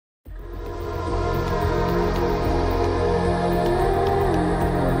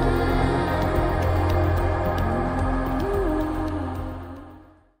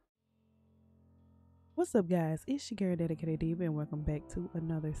What's up, guys? It's your girl Dedicated Diva, and welcome back to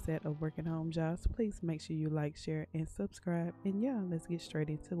another set of working home jobs. Please make sure you like, share, and subscribe. And yeah, let's get straight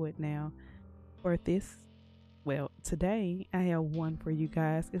into it now. For this, today I have one for you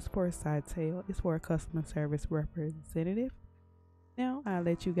guys. It's for a Sitel. It's for a customer service representative. Now I'll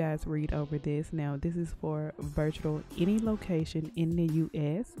let you guys read over this. Now this is for virtual any location in the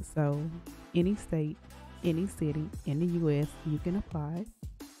U.S. So any state, any city in the U.S. you can apply.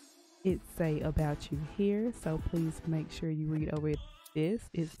 It say about you here, so please make sure you read over this.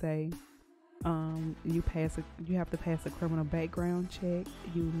 It say you have to pass a criminal background check.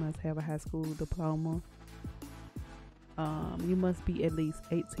 You must have a high school diploma. You must be at least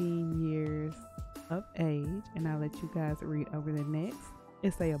 18 years of age, and I'll let you guys read over the next.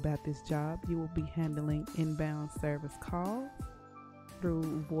 It say about this job, you will be handling inbound service calls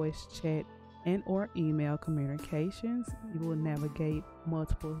through voice chat and or email communications. You will navigate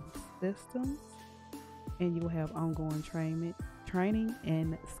multiple systems, and you will have ongoing training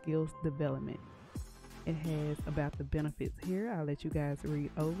and skills development. It has about the benefits here. I'll let you guys read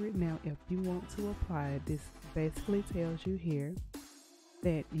over it. Now if you want to apply, this basically tells you here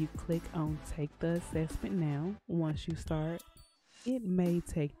that you click on take the assessment now. Once you start, it may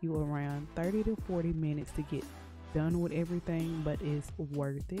take you around 30 to 40 minutes to get done with everything, but it's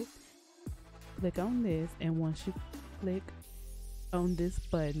worth it. Click on this, and once you click on this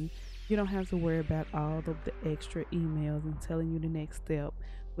button, you don't have to worry about all of the extra emails and telling you the next step.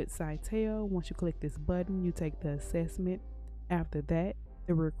 With Sitel, once you click this button, you take the assessment. After that,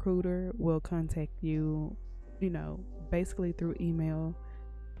 the recruiter will contact you, basically through email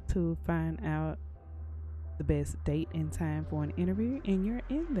to find out the best date and time for an interview, and you're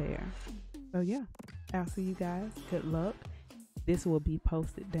in there. So yeah, I'll see you guys. Good luck. This will be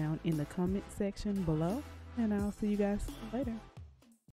posted down in the comment section below, and I'll see you guys later.